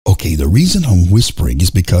Okay, the reason I'm whispering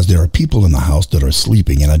is because there are people in the house that are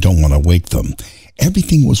sleeping and I don't want to wake them.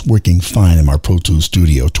 Everything was working fine in my Pro Tools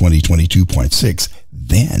Studio 2022.6.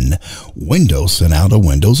 Then Windows sent out a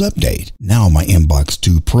Windows update. Now my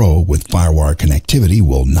MBox2 Pro with Firewire connectivity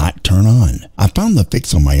will not turn on. I found the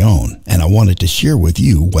fix on my own and I wanted to share with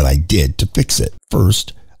you what I did to fix it.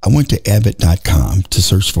 First, I went to Avid.com to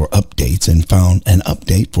search for updates and found an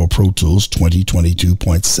update for Pro Tools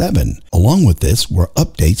 2022.7. Along with this were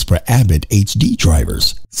updates for Avid HD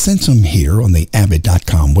Drivers. Since I'm here on the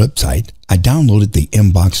Avid.com website, I downloaded the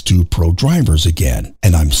MBox2 Pro drivers again,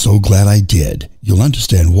 and I'm so glad I did. You'll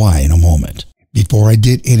understand why in a moment. Before I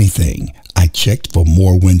did anything, I checked for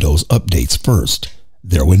more Windows updates first.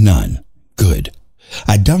 There were none. Good.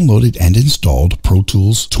 I downloaded and installed Pro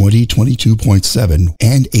Tools 2022.7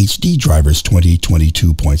 and HD Drivers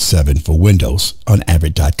 2022.7 for Windows on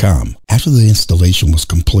Avid.com. After the installation was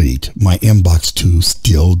complete, my MBox2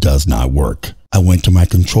 still does not work. I went to my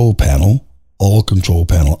control panel, all control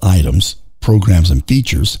panel items, programs and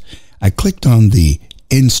features. I clicked on the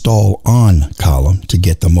Install On column to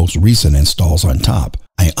get the most recent installs on top.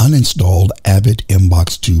 I uninstalled Avid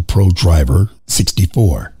Mbox2 Pro Driver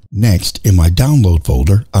 64. Next, in my download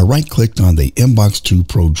folder, I right-clicked on the MBox2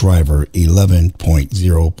 Pro Driver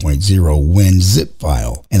 11.0.0 WinZip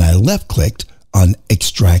file, and I left-clicked on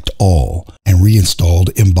Extract All and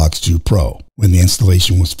reinstalled MBox2 Pro. When the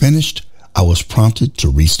installation was finished, I was prompted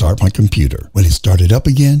to restart my computer. When it started up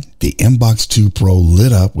again, the MBox2 Pro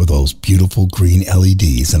lit up with those beautiful green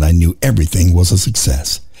LEDs, and I knew everything was a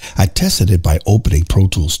success. I tested it by opening Pro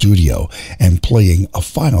Tools Studio and playing a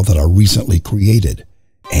file that I recently created.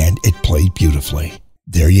 And it played beautifully.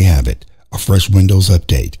 There you have it, a fresh Windows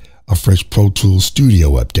update, a fresh Pro Tools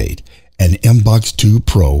Studio update, and MBox2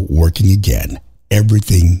 Pro working again.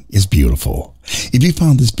 Everything is beautiful. If you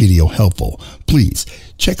found this video helpful, please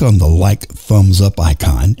check on the like, thumbs up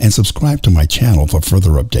icon and subscribe to my channel for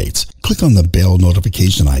further updates. Click on the bell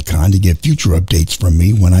notification icon to get future updates from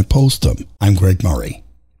me when I post them. I'm Greg Murray.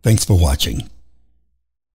 Thanks for watching.